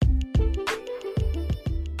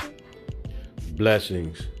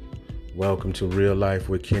Blessings. Welcome to Real Life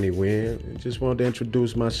with Kenny Wynn. I just wanted to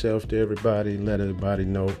introduce myself to everybody and let everybody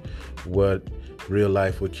know what Real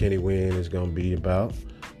Life with Kenny Wynn is going to be about.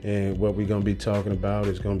 And what we're going to be talking about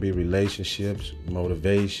is going to be relationships,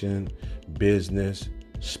 motivation, business,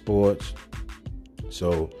 sports.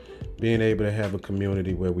 So being able to have a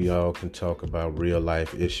community where we all can talk about real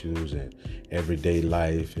life issues and everyday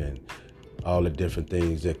life and all the different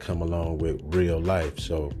things that come along with real life.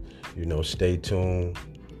 So, stay tuned.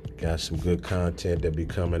 Got some good content that be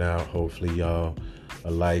coming out. Hopefully y'all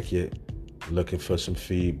will like it. Looking for some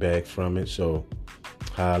feedback from it. So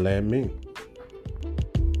holla at me.